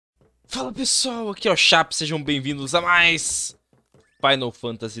Fala pessoal, aqui é o Chapo, sejam bem-vindos a mais Final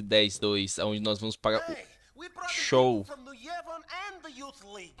Fantasy X-2, onde nós vamos para o show.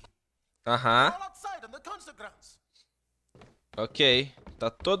 Aham. Ok, tá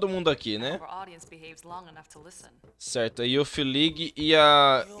todo mundo aqui, né? Certo, aí o Filig e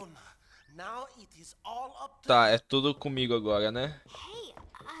a... Tá, é tudo comigo agora, né?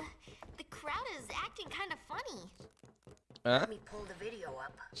 Hã?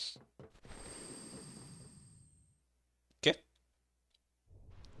 Quê?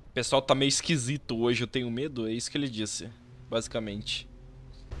 O pessoal tá meio esquisito hoje, eu tenho medo, é isso que ele disse, basicamente.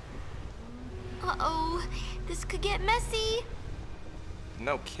 Uh-oh, this could get messy.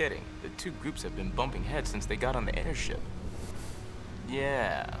 No kidding. The two groups have been bumping heads since they got on the airship.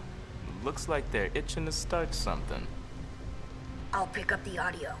 Yeah, looks like they're itching to start something. I'll pick up the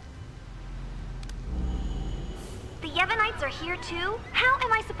audio. The Yevonites are here too? How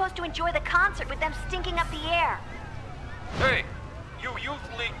am I supposed to enjoy the concert with them stinking up the air? Hey, you Youth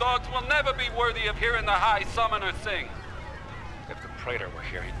League dogs will never be worthy of hearing the High Summoner sing. If the Praetor were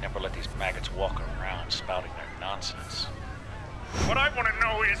here, he'd never let these maggots walk around spouting their nonsense. What I want to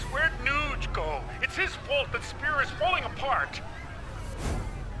know is, where'd Nuge go? It's his fault that Spear is falling apart.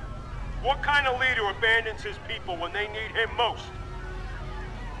 What kind of leader abandons his people when they need him most?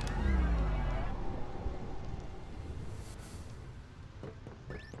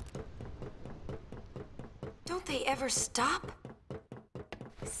 Don't they ever stop?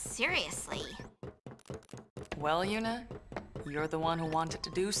 Seriously. Well, Yuna, you're the one who wanted to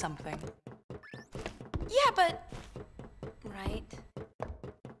do something. Yeah, but... Right?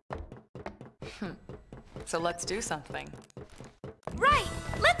 So let's do something. Right!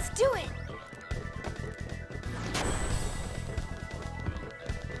 Let's do it!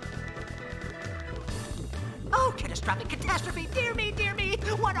 Oh, catastrophic catastrophe! Dear me,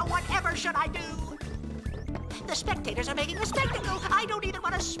 what or whatever should I do? The spectators are making a spectacle! I don't even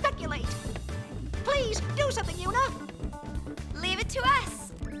want to speculate! Please, do something, Yuna! Leave it to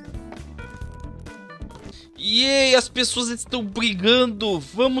us. Yay, as pessoas estão brigando!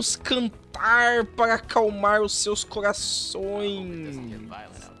 Vamos cantar para acalmar os seus corações!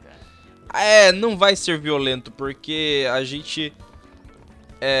 É, não vai ser violento, porque a gente...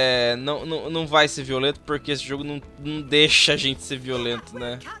 não vai ser violento, porque esse jogo não deixa a gente ser violento,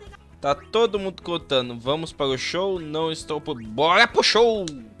 né? Tá todo mundo contando. Vamos para o show? Não estou por... Bora pro show!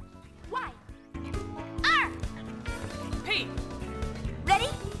 Hey! Ready?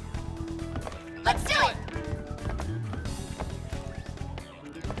 Let's do it.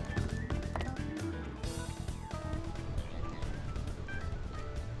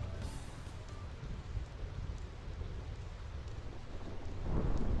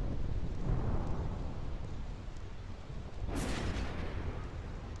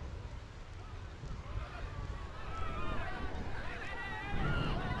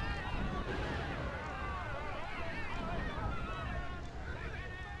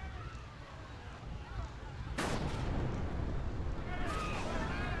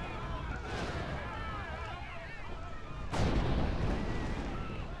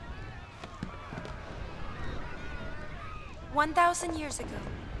 "1,000 years ago,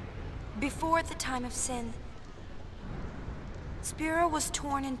 before the time of sin, Spira was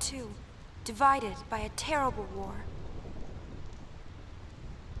torn in two, divided by a terrible war.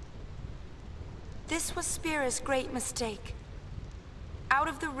 This was Spira's great mistake. Out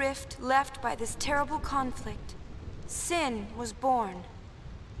of the rift left by this terrible conflict, sin was born.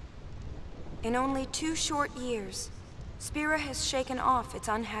 In only 2 short years, Spira has shaken off its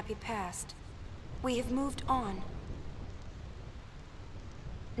unhappy past. We have moved on.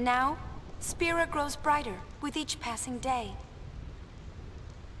 Now, Spira grows brighter with each passing day.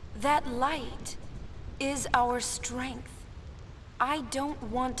 That light is our strength. I don't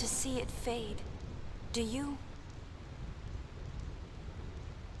want to see it fade. Do you?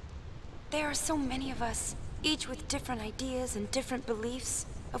 There are so many of us, each with different ideas and different beliefs.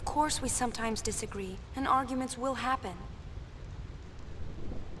 Of course we sometimes disagree, and arguments will happen.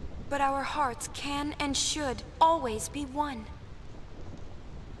 But our hearts can and should always be one.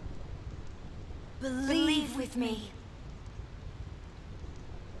 Believe with me.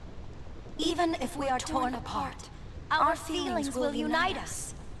 Even if we are torn apart, our feelings will unite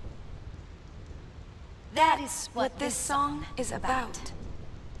us. That is what this song is about.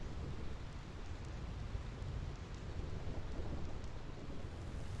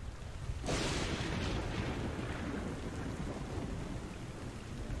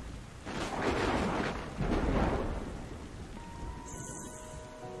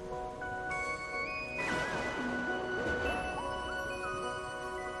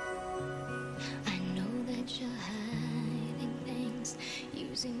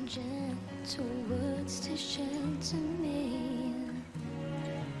 using gentle words to shelter me.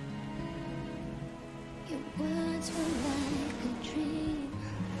 Your words were like a dream,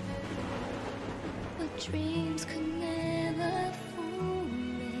 but dreams could never fool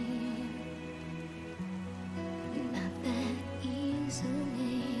me. Not that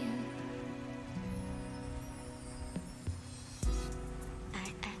easily.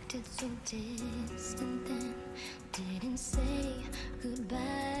 I acted so distant then, didn't say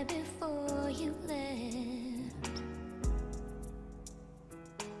goodbye before you left.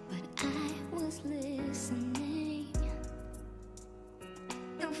 But I was listening.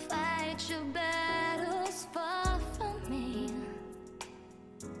 You'll fight your battles far from me,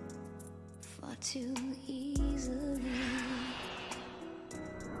 far too easily.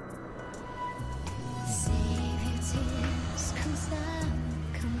 Save your tears, 'cause I'll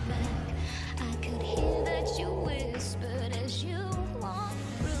come back. I could hear that you whispered as you walked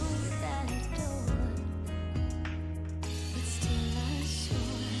through that door. But still I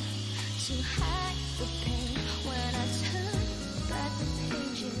swore to hide the pain when I turned back the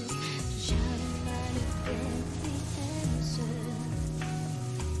pages, trying to find the answer.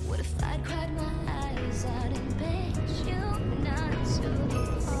 What if I'd cried my eyes out and begged you not to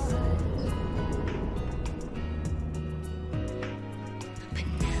depart? But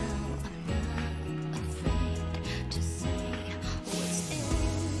now I'm not afraid to say what's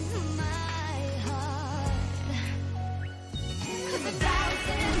in my heart. 'Cause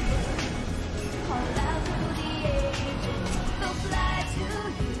 1,000 words call out through the ages, they'll fly to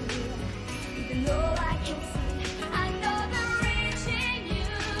you, even though I can't see. I know they're reaching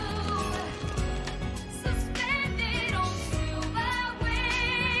you, suspended on silver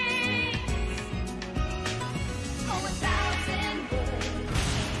wings. Oh, 1,000 words,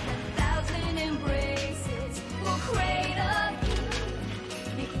 1,000 embraces will cradle you,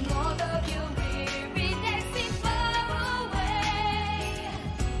 making all of your weariness seem far away.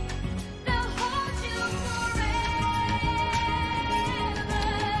 They'll hold you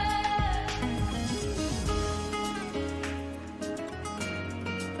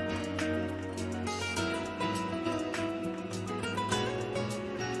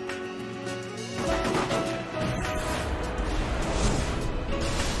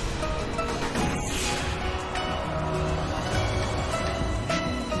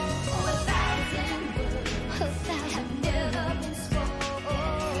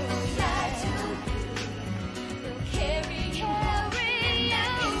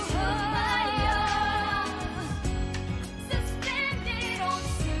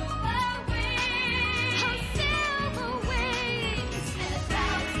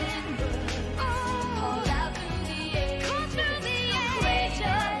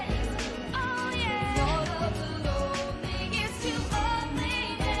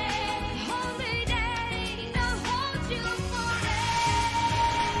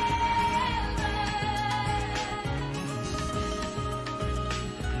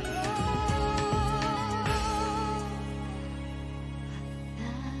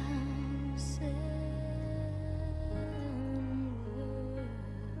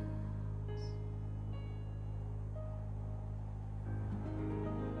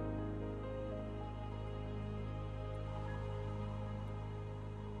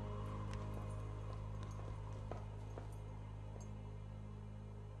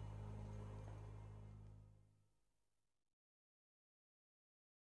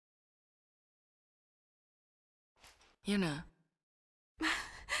Yuna.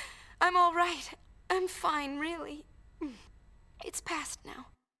 I'm all right. I'm fine, really. It's past now.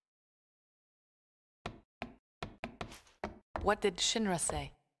 What did Shinra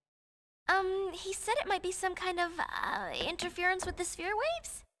say? He said it might be some kind of, interference with the sphere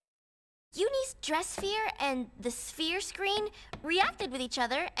waves. Uni's dress sphere and the sphere screen reacted with each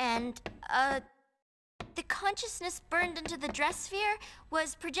other, and, the consciousness burned into the dress sphere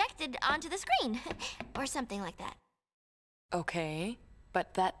was projected onto the screen. Or something like that. Okay,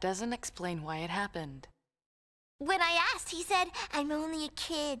 but that doesn't explain why it happened. When I asked, he said, I'm only a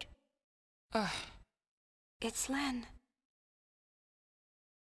kid. Ugh. It's Len.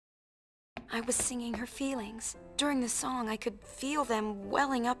 I was singing her feelings. During the song, I could feel them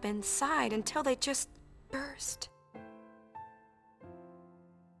welling up inside until they just burst.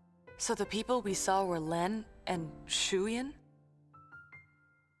 So the people we saw were Len and Shuyin?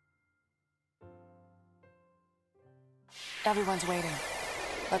 Everyone's waiting.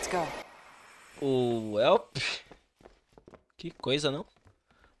 Let's go. Well, que coisa, não?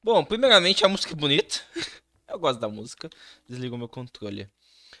 Bom, primeiramente a música é bonita. Eu gosto da música. Desligou meu controle.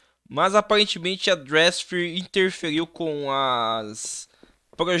 Mas aparentemente a Dresssphere interferiu com as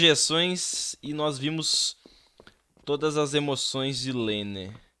projeções e nós vimos todas as emoções de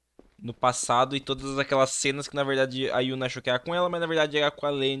Lene no passado e todas aquelas cenas que na verdade a Yuna achou que era com ela, mas na verdade era com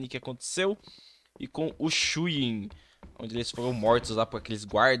a Lene que aconteceu e com o Shuyin, onde eles foram mortos lá por aqueles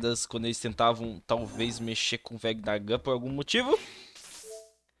guardas quando eles tentavam talvez mexer com o velho da Gun por algum motivo.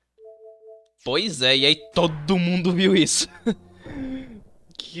 Pois é, e aí todo mundo viu isso.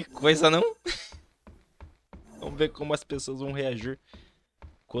 Que coisa, não? Vamos ver como as pessoas vão reagir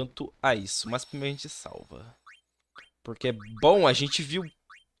quanto a isso. Mas primeiro a gente salva. Porque é bom, a gente viu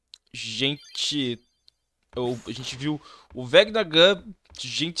gente... A gente viu o velho da Gun,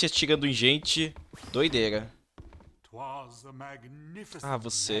 gente atirando em gente. Doideira. Ah,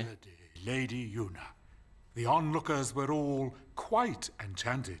 você. Lady Yuna. The onlookers were all quite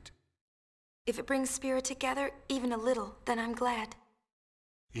enchanted. If it brings spirit together, even a little, then I'm glad.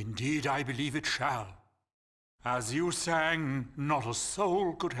 Indeed, I believe it shall. As you sang, not a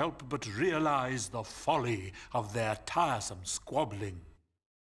soul could help but realize the folly of their tiresome squabbling.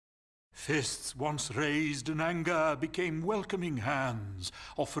 Fists once raised in anger became welcoming hands,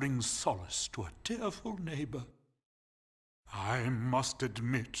 offering solace to a tearful neighbor. I must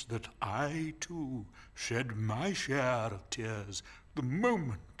admit that I, too, shed my share of tears the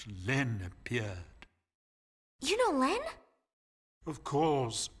moment Len appeared. You know Len? Of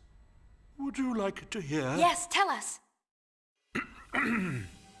course. Would you like to hear? Yes, tell us.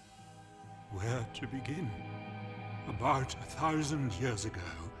 Where to begin? About 1,000 years ago,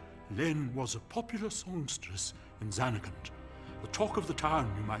 Len was a popular songstress in Zanarkand, the talk of the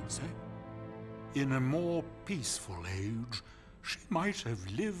town, you might say. In a more peaceful age, she might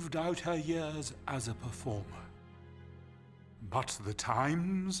have lived out her years as a performer. But the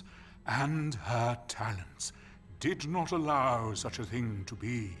times and her talents did not allow such a thing to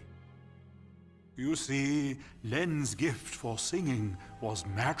be. You see, Len's gift for singing was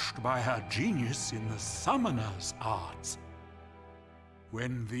matched by her genius in the summoner's arts.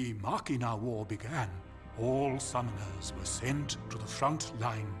 When the Machina War began, all summoners were sent to the front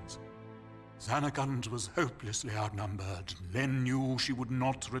lines. Zanarkand was hopelessly outnumbered. Len knew she would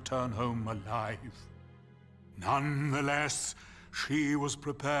not return home alive. Nonetheless, she was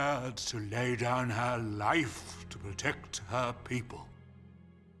prepared to lay down her life to protect her people.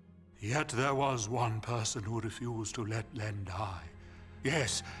 Yet there was one person who refused to let Len die.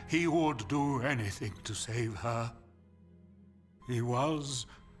 Yes, he would do anything to save her. He was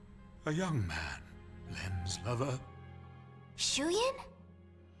a young man, Len's lover. Shuyin?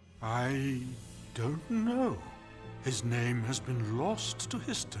 I don't know. His name has been lost to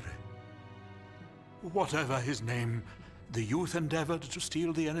history. Whatever his name, the youth endeavored to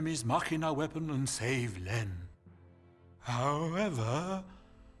steal the enemy's Machina weapon and save Len. However...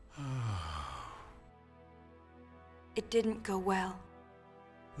 It didn't go well.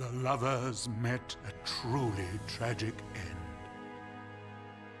 The lovers met a truly tragic end.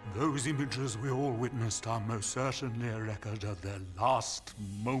 Those images we all witnessed are most certainly a record of their last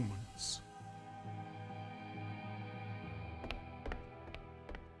moments.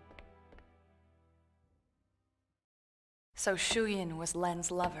 So Shuyin was Len's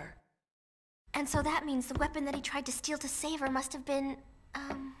lover. And so that means the weapon that he tried to steal to save her must have been,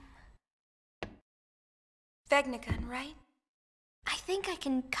 Vegnagun, right? I think I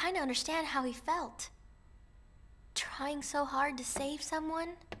can kind of understand how he felt. Trying so hard to save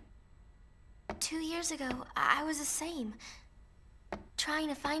someone. 2 years ago, I was the same. Trying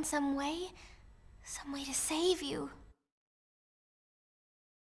to find some way to save you.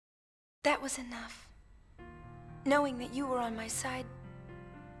 That was enough. Knowing that you were on my side,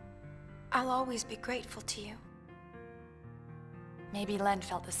 I'll always be grateful to you. Maybe Len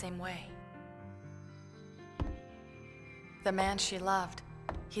felt the same way. The man she loved,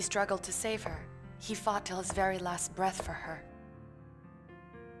 he struggled to save her. He fought till his very last breath for her.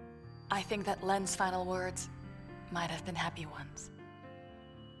 I think that Len's final words might have been happy ones.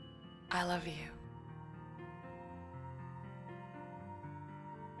 I love you.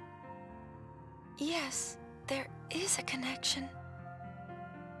 Yes, there is a connection.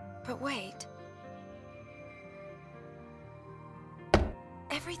 But wait.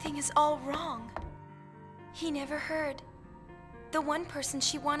 Everything is all wrong. He never heard. The one person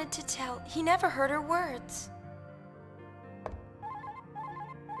she wanted to tell, he never heard her words.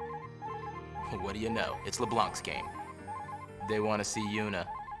 What do you know? It's LeBlanc's game. They want to see Yuna.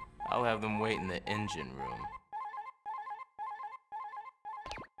 I'll have them wait in the engine room.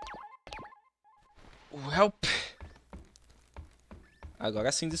 Help.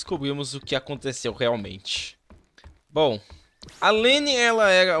 Agora sim descobrimos o que aconteceu realmente. Bom, a Lene, ela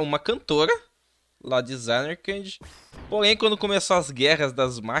era uma cantora lá de Zanarkand. Porém, quando começou as guerras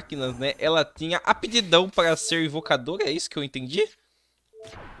das máquinas, né, ela tinha aptidão para ser invocadora, é isso que eu entendi?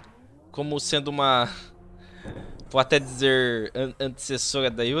 Como sendo uma... vou até dizer antecessora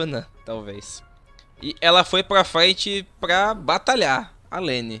da Yuna, talvez. E ela foi pra frente pra batalhar, a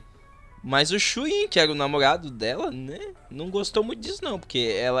Lene. Mas o Shuin, que era o namorado dela, né, não gostou muito disso não,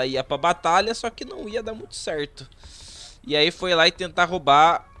 porque ela ia pra batalha, só que não ia dar muito certo. E aí foi lá e tentar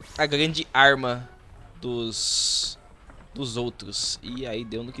roubar a grande arma dos outros. E aí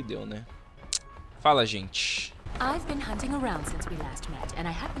deu no que deu, né? Fala, gente. I've been hunting around since we last met, and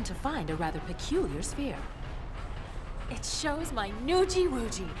I happened to find a rather peculiar sphere. It shows my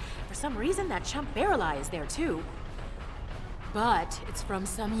Nuji-Wooji. For some reason, that chump Barrel-Eye is there too. But it's from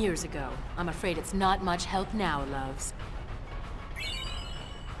some years ago. I'm afraid it's not much help now, loves.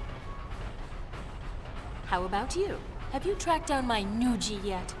 How about you? Have you tracked down my Nuji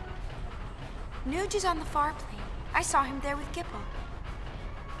yet? Nuji's on the far plane. I saw him there with Gipple.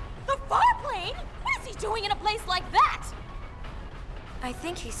 The Farplane? What is he doing in a place like that? I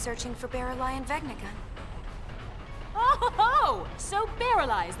think he's searching for Barrel-Eye and Vegnagun. Oh, so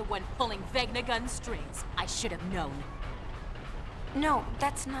Barrel-Eye is the one pulling Vegnagun's strings. I should have known. No,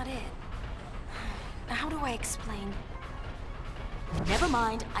 that's not it. How do I explain? Never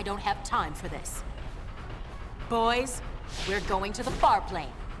mind, I don't have time for this. Boys, we're going to the Farplane.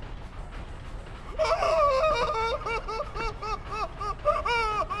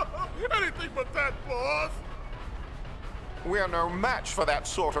 Anything but that, boss! We're no match for that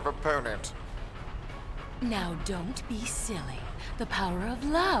sort of opponent. Now don't be silly. The power of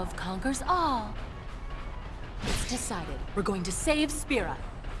love conquers all. It's decided. We're going to save Spira.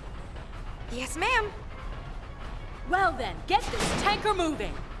 Yes, ma'am. Well then, get this tanker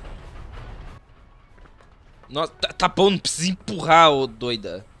moving. Nossa, tá bom, não precisa empurrar, ô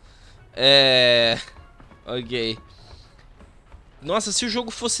doida. Ok. Nossa, se o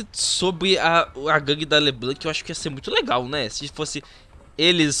jogo fosse sobre a gangue da LeBlanc, eu acho que ia ser muito legal, né? Se fosse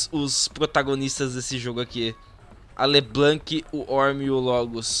eles os protagonistas desse jogo aqui. A LeBlanc, o Orm e o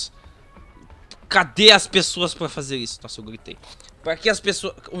Logos. Cadê as pessoas pra fazer isso? Nossa, eu gritei. Pra que as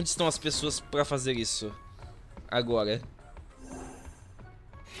pessoas... Onde estão as pessoas pra fazer isso? Agora.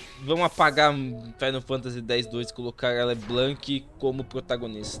 Vamos apagar Final Fantasy X-2 e colocar a LeBlanc como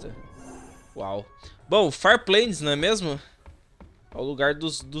protagonista. Uau. Bom, Far Plains, não é mesmo? É o lugar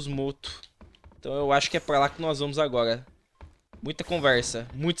dos Moto. Então eu acho que é pra lá que nós vamos agora. Muita conversa,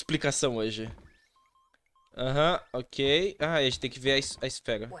 muita explicação hoje. Ok. Ah, a gente tem que ver a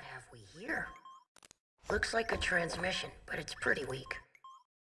esfera. What have we here? Looks like a transmission, but it's pretty weak.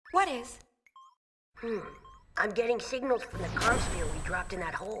 What is? I'm getting signals from the comm sphere we dropped in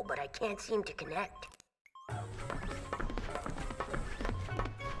that hole, but I can't seem to connect.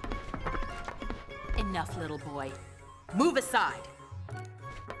 Enough, little boy. Move aside.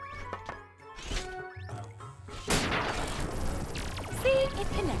 See, it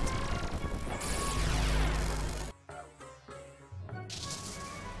connected.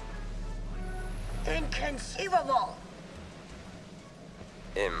 Inconceivable!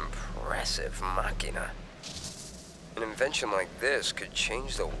 Impressive machina. An invention like this could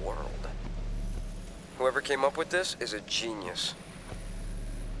change the world. Whoever came up with this is a genius.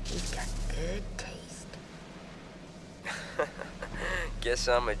 He's got good taste. Guess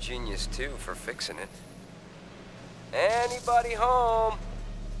I'm a genius too for fixing it. Anybody home?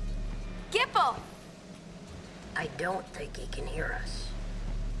 Gipple! I don't think he can hear us.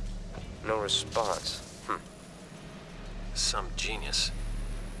 No response. Some genius.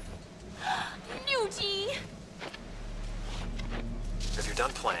 Nuji! If you're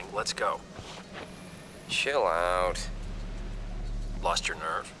done playing, let's go. Chill out. Lost your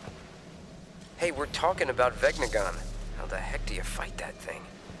nerve? Hey, we're talking about Vegnagun. How the heck do you fight that thing?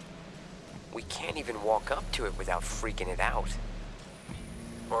 We can't even walk up to it without freaking it out.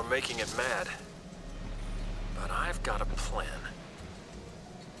 Or making it mad. But I've got a plan.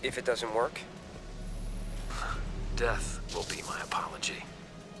 If it doesn't work? Death will be my apology.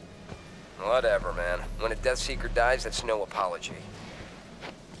 Whatever, man. When a Death Seeker dies, that's no apology.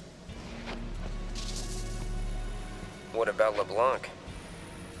 What about LeBlanc?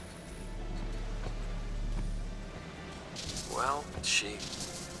 Well, she...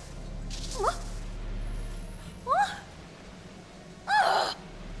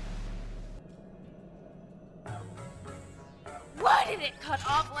 Why did it cut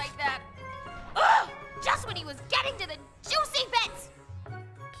off like that? Ugh! Just when he was getting to the juicy bits!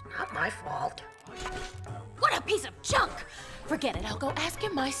 It's not my fault. What a piece of junk! Forget it, I'll go ask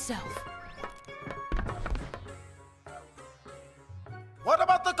him myself. What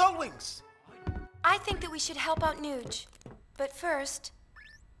about the Gullwings? I think that we should help out Nuge. But first,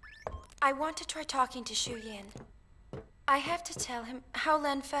 I want to try talking to Shu Yin. I have to tell him how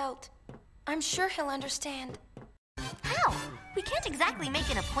Len felt. I'm sure he'll understand. How? We can't exactly make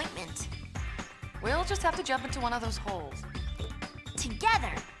an appointment. We'll just have to jump into one of those holes.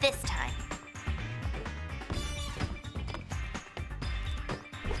 Together, this time.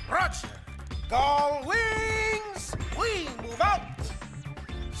 Roger. Gull wings, we move out.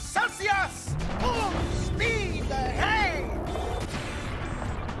 Celsius, full speed ahead.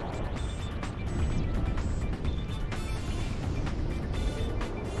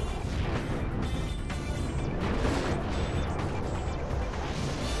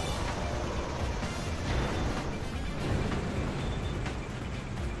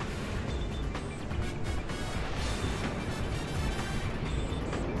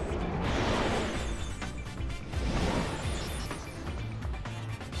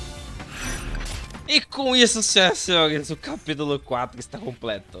 E com isso, senhoras e senhores, o capítulo 4 está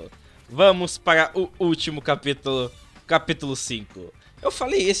completo. Vamos para o último capítulo, capítulo 5. Eu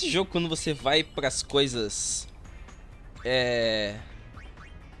falei, esse jogo, quando você vai para as coisas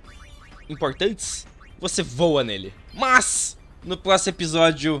importantes, você voa nele. Mas, no próximo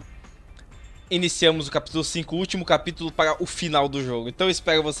episódio, iniciamos o capítulo 5, o último capítulo para o final do jogo. Então eu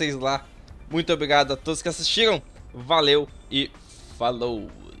espero vocês lá. Muito obrigado a todos que assistiram. Valeu e falou!